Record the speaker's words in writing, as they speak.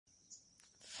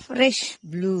fresh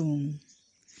bloom,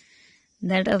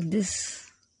 that of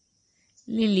this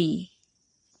lily,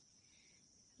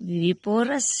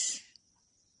 viviparous.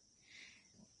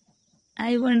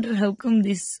 I wonder how come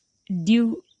this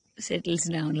dew settles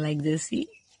down like this. See,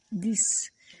 this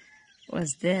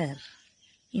was there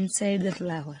inside the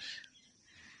flower.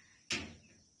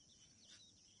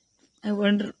 I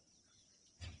wonder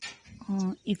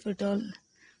if at all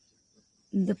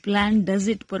the plant does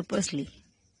it purposely.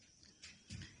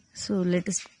 So let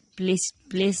us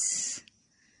place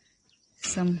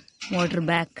some water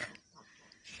back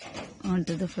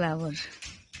onto the flower.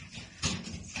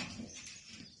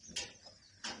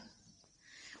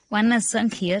 One has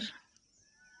sunk here.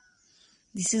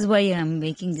 This is why I am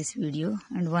making this video,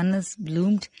 and one has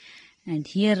bloomed, and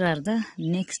here are the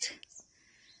next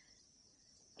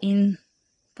in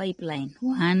pipeline.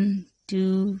 1,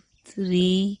 2,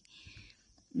 3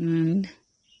 and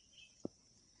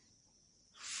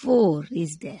 4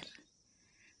 is there.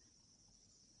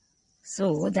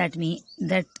 So that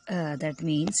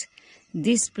means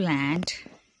this plant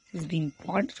has been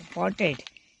potted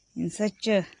in such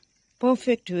a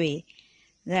perfect way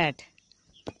that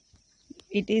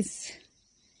it is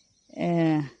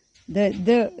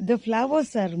the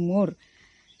flowers are more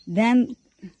than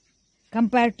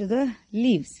compared to the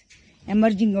leaves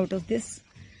emerging out of this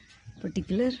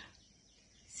particular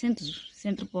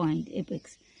center point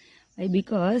apex. Why?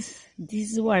 Because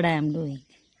this is what I am doing.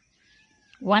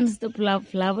 Once the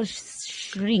flower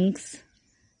shrinks,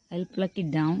 I'll pluck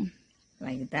it down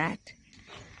like that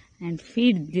and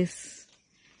feed this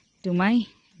to my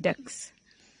ducks.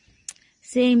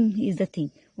 Same is the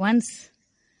thing. Once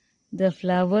the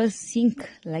flowers sink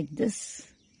like this,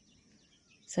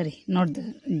 sorry, not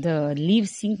the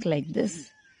leaves sink like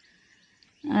this,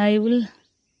 I will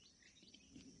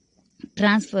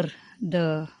transfer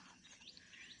the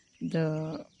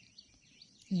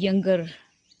younger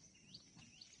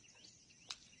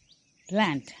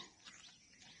plant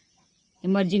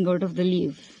emerging out of the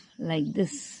leaf like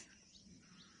this.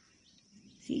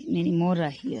 See, many more are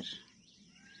here.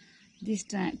 This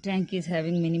tank is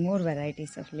having many more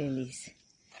varieties of lilies.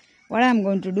 What I am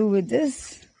going to do with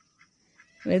this,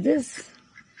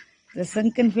 the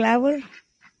sunken flower,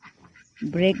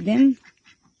 break them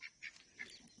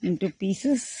into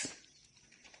pieces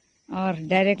or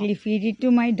directly feed it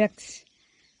to my ducks.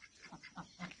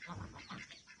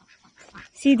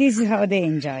 See, this is how they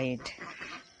enjoy it.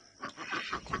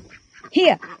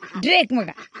 Here, Drake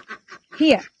maga.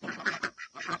 Here.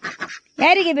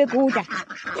 Yarige beku uta.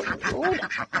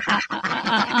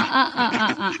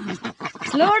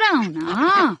 Slow down.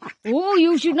 Oh,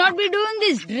 you should not be doing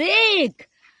this, Drake.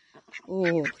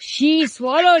 Oh, she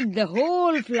swallowed the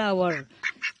whole flower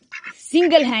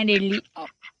single-handedly. Oh,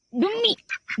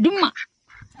 Dumma.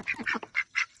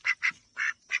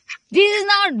 This is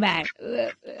not bad.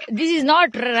 This is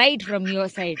not right from your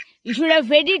side. You should have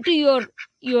fed it to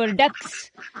your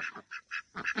ducks.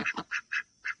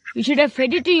 You should have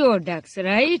fed it to your ducks,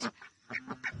 right?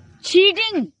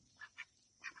 Cheating.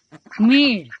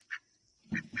 Maid.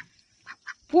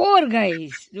 Poor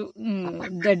guys,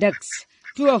 the ducks,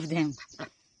 2 of them.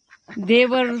 They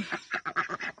were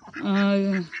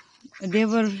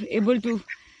able to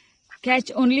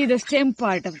catch only the stem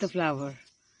part of the flower.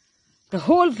 The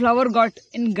whole flower got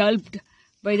engulfed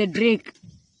by the drake.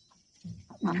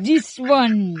 This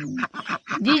one,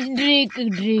 this drake.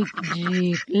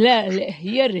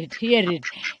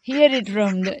 Hear it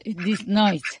from this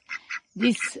noise.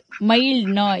 This mild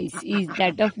noise is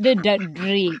that of the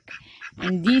drake,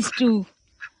 and these 2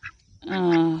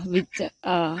 with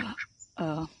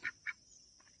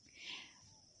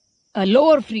a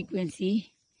lower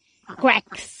frequency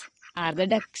quacks are the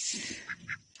ducks.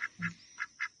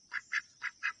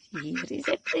 Here is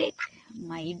a drake,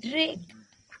 my drake.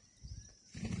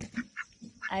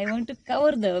 I want to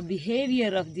cover the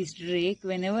behavior of this drake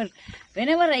whenever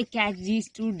I catch these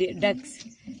 2 ducks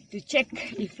to check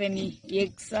if any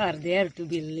eggs are there to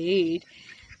be laid.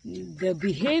 The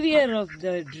behavior of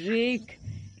the drake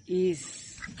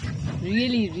is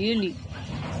really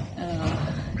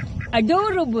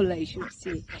adorable, I should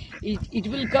say. It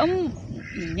will come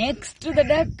next to the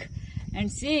duck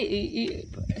and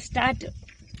start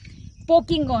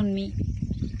poking on me,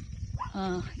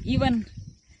 even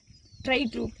try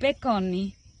to peck on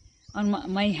me, on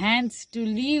my hands,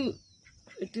 to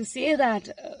say that,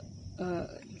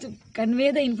 to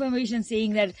convey the information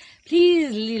saying that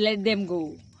please let them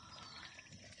go.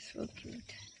 So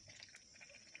cute.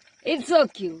 It's so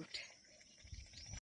cute.